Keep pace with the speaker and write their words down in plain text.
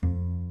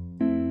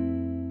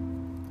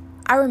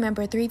I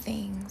remember 3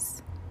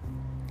 things: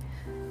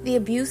 the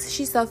abuse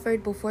she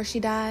suffered before she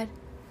died,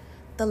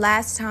 the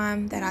last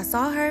time that I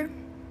saw her,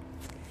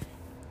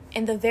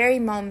 and the very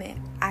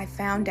moment I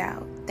found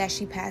out that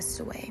she passed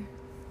away.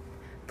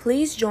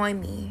 Please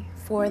join me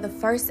for the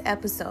first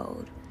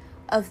episode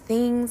of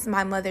Things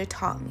My Mother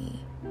Taught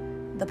Me,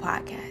 the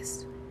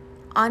podcast.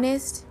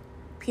 Honest,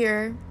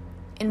 pure,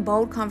 and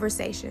bold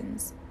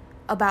conversations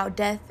about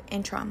death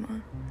and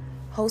trauma.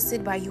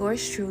 Hosted by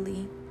yours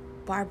truly,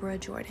 Barbara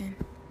Jordan.